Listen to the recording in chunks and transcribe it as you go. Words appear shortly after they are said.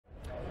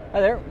Hi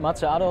there,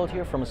 Matze Adult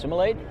here from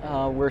Assimilate.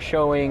 We're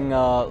showing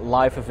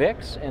Live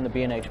FX in the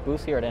B&H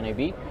booth here at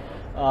NAB.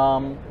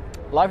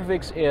 Live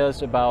FX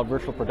is about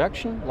virtual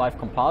production, live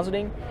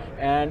compositing,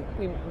 and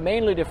we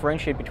mainly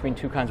differentiate between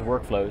two kinds of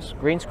workflows,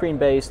 green screen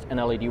based and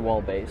LED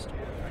wall based.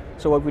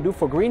 So what we do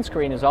for green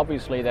screen is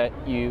obviously that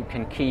you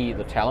can key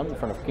the talent in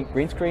front of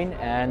green screen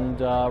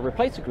and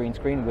replace the green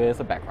screen with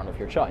a background of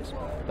your choice.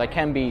 That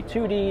can be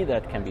 2D,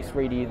 that can be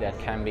 3D, that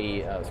can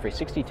be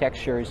 360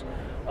 textures,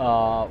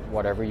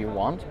 whatever you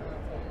want.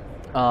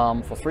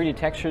 For 3D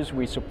textures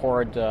we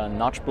support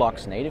notch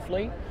blocks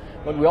natively,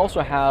 but we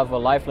also have a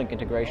live link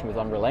integration with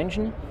Unreal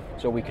Engine,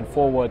 so we can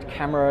forward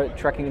camera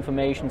tracking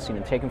information, scene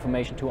and take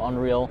information to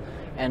Unreal,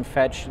 and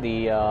fetch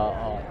the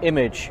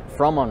image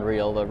from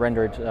Unreal, the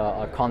rendered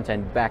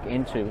content, back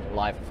into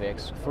Live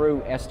FX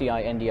through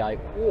SDI, NDI,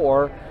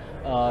 or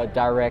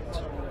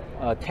direct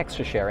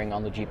texture sharing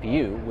on the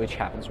GPU, which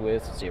happens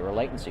with zero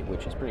latency,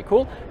 which is pretty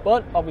cool,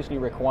 but obviously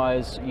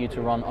requires you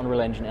to run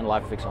Unreal Engine and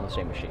Live FX on the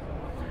same machine.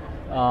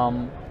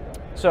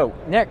 So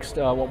next,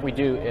 what we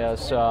do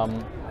is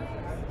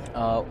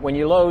when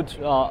you load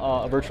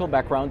a virtual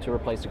background to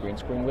replace the green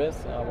screen with,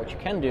 what you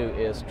can do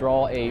is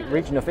draw a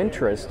region of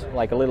interest,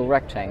 like a little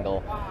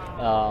rectangle,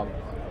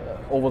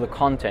 over the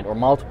content or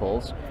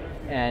multiples,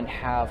 and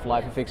have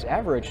Live FX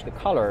average the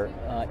color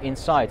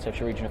inside such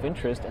a region of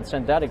interest and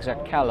send that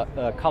exact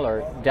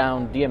color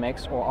down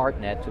DMX or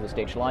ArtNet to the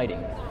stage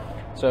lighting.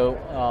 So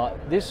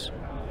this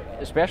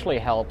especially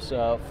helps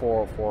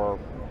for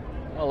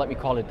well, let me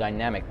call it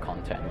dynamic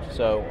content.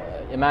 So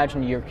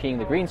imagine you're keying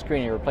the green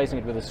screen and you're replacing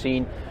it with a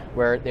scene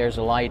where there's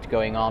a light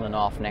going on and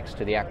off next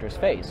to the actor's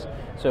face.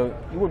 So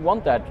you would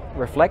want that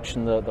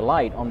reflection, the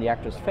light on the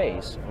actor's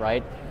face,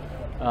 right?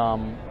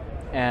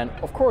 And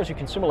of course you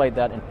can simulate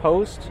that in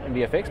post in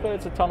VFX, but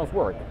it's a ton of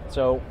work.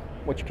 So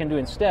what you can do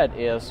instead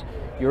is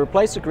you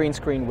replace the green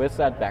screen with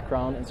that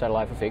background inside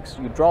Live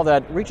FX, you draw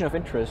that region of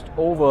interest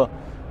over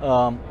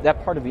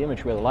that part of the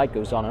image where the light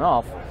goes on and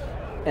off,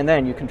 and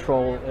then you can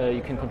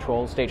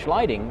control stage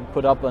lighting,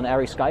 put up an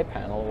airy sky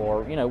panel,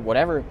 or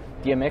whatever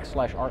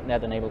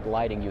DMX/ArtNet enabled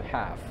lighting you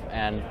have,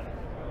 and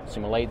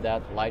simulate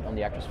that light on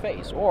the actor's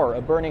face, or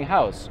a burning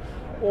house,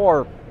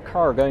 or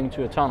car going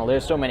to a tunnel.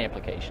 There's so many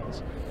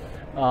applications.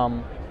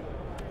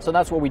 So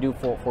that's what we do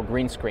for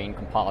green screen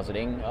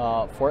compositing.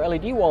 For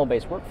LED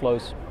wall-based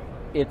workflows,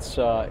 it's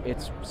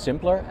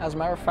simpler, as a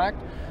matter of fact.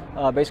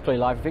 Basically,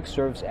 Live FX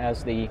serves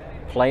as the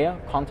player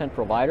content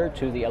provider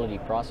to the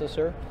LED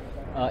processor.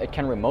 It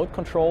can remote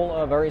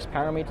control various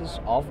parameters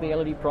of the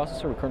LED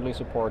processor. We currently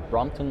support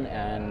Brompton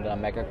and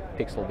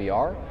Megapixel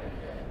VR.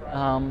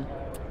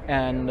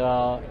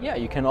 Yeah,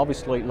 you can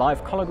obviously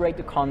live color grade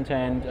the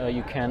content.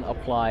 You can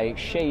apply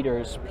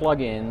shaders,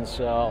 plugins.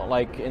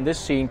 Like in this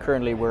scene,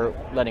 currently we're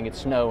letting it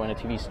snow in a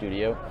TV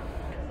studio.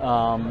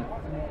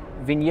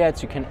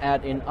 Vignettes, you can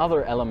add in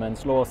other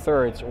elements, lower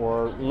thirds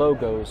or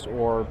logos,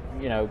 or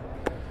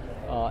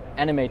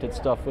animated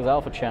stuff with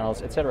alpha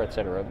channels, etc.,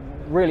 etc.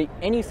 Really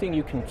anything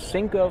you can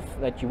think of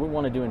that you would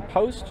want to do in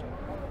post,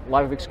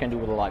 Live FX can do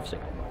with a live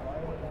signal.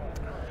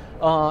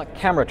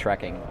 Camera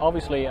tracking.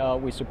 Obviously,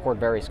 we support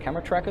various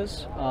camera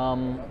trackers.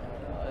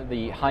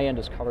 The high end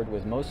is covered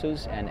with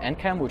MOSES and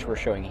NCAM, which we're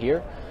showing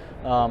here.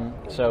 An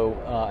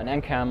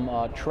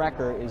NCAM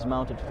tracker is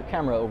mounted to the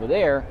camera over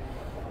there,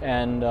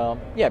 and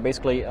yeah,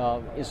 basically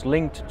is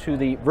linked to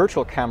the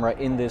virtual camera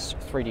in this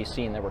 3D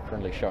scene that we're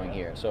currently showing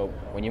here. So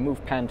when you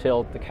move pan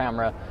tilt the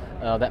camera,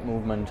 that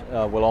movement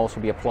will also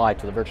be applied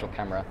to the virtual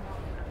camera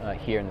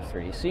here in the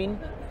 3D scene.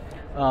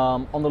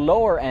 On the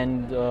lower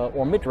end,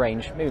 or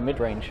mid-range, maybe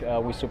mid-range,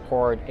 we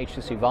support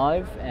HTC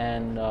Vive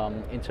and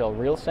Intel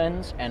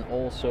RealSense, and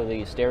also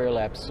the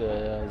Stereolabs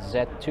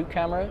Z2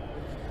 camera.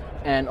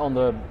 And on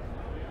the,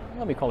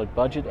 let me call it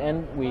budget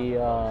end,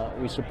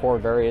 we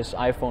support various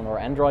iPhone or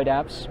Android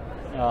apps,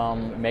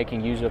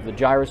 making use of the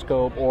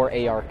gyroscope or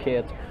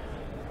ARKit,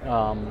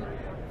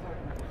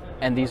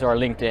 and these are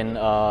linked in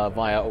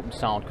via Open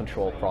Sound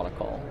Control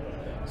Protocol.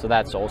 So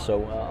that's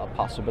also a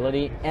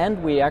possibility.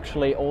 And we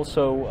actually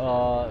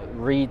also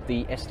read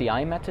the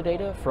SDI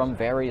metadata from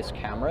various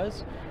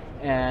cameras,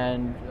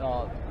 and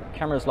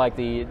cameras like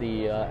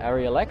the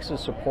Ariel X's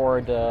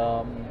support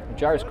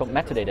gyroscope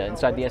metadata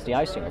inside the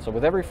SDI signal. So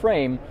with every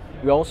frame,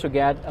 we also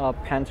get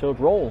pan tilt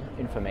roll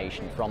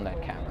information from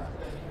that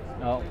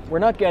camera. We're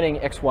not getting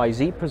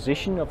XYZ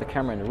position of the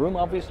camera in the room,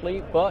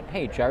 obviously, but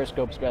hey,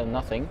 gyroscope's better than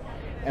nothing.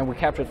 And we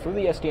capture it through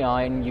the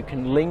SDI, and you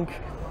can link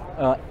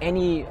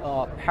any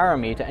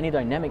parameter, any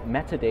dynamic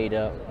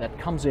metadata that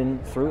comes in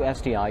through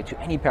SDI to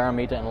any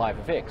parameter in Live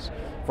FX.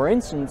 For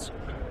instance,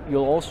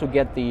 you'll also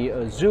get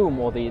the zoom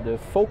or the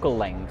focal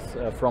length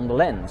from the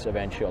lens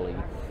eventually,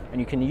 and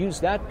you can use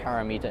that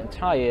parameter and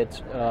tie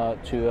it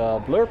to a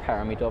blur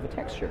parameter of a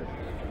texture.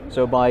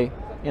 So by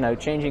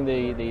changing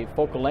the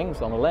focal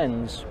length on the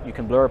lens, you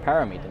can blur a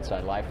parameter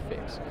inside Live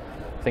FX,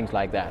 things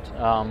like that.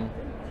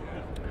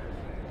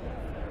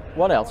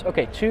 What else?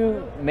 Okay,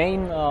 two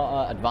main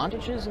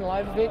advantages in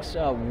Live FX.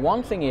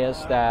 One thing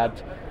is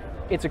that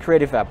it's a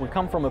creative app. We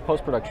come from a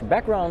post-production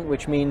background,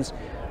 which means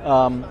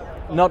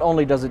not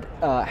only does it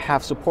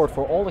have support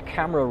for all the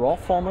camera raw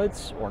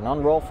formats or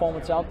non-raw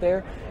formats out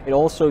there, it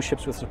also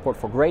ships with support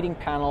for grading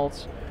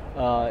panels.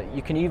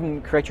 You can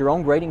even create your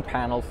own grading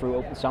panel through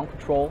Open Sound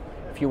Control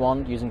if you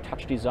want, using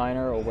Touch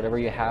Designer or whatever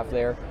you have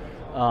there.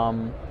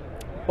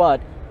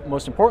 But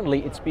most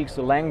importantly, it speaks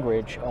the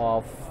language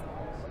of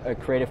a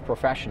creative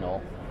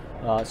professional.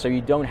 So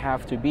you don't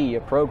have to be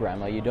a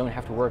programmer, you don't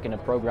have to work in a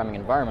programming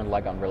environment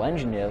like Unreal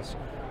Engine is,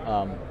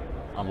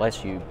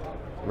 unless you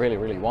really,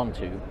 really want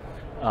to.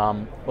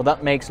 Well,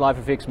 that makes Live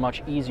FX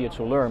much easier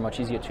to learn, much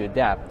easier to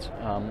adapt,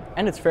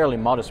 and it's fairly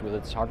modest with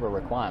its hardware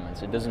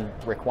requirements. It doesn't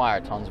require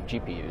tons of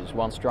GPUs.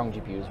 One strong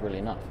GPU is really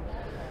enough.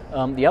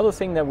 The other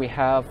thing that we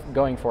have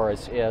going for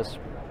us is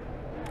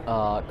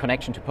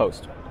connection to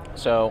post.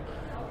 So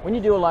when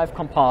you do a live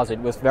composite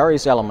with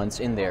various elements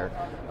in there,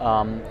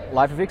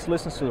 Live FX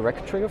listens to the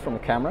record trigger from the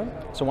camera.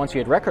 So once you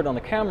hit record on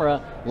the camera,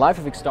 Live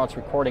FX starts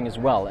recording as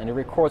well, and it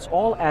records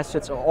all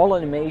assets or all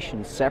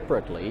animations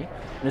separately.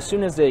 And as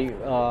soon as the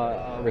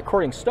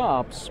recording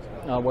stops,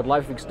 what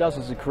Live FX does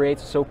is it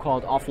creates a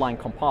so-called offline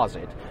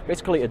composite.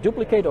 Basically a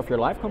duplicate of your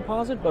live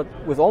composite, but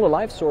with all the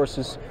live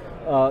sources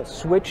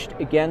switched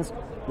against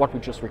what we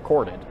just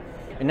recorded.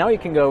 And now you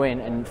can go in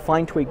and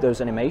fine tweak those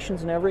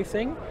animations and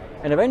everything.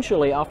 And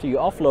eventually, after you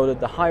offloaded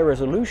the high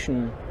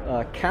resolution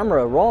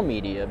camera raw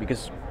media,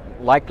 because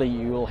likely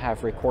you will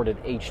have recorded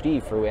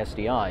HD through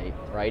SDI,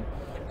 right?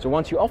 So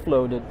once you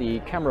offloaded the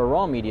camera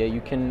raw media,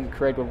 you can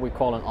create what we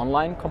call an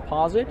online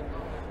composite.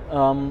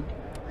 And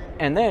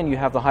then you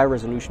have the high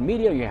resolution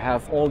media, you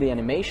have all the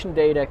animation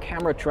data,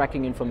 camera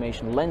tracking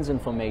information, lens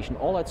information,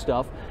 all that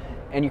stuff.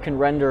 And you can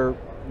render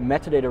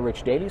metadata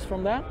rich dailies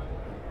from that.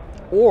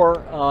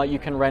 Or you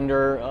can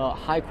render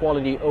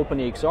high-quality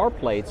OpenEXR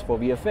plates for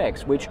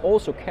VFX, which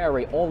also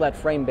carry all that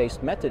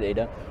frame-based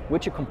metadata,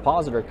 which a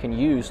compositor can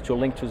use to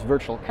link to his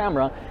virtual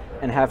camera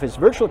and have his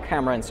virtual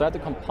camera inside the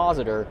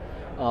compositor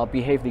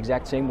behave the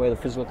exact same way the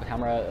physical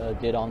camera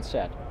did on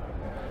set.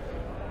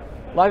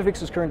 Live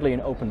FX is currently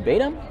in open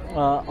beta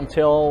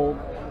until,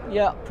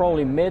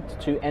 probably mid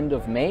to end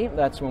of May.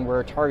 That's when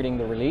we're targeting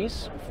the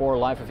release for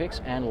Live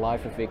FX and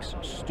Live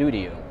FX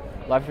Studio.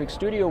 Live FX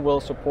Studio will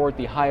support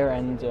the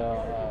higher-end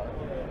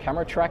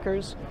camera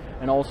trackers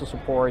and also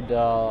support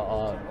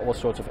all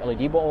sorts of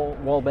LED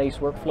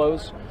wall-based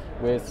workflows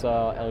with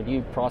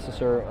LED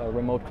processor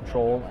remote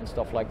control and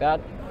stuff like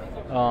that.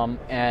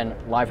 And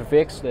Live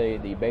FX,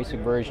 the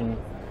basic version,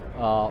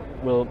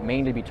 will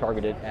mainly be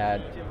targeted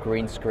at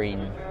green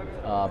screen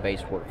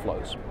based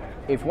workflows.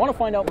 If you want to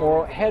find out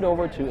more, head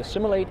over to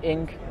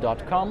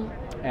assimilateinc.com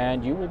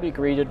and you will be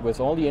greeted with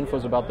all the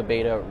infos about the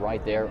beta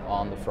right there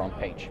on the front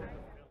page.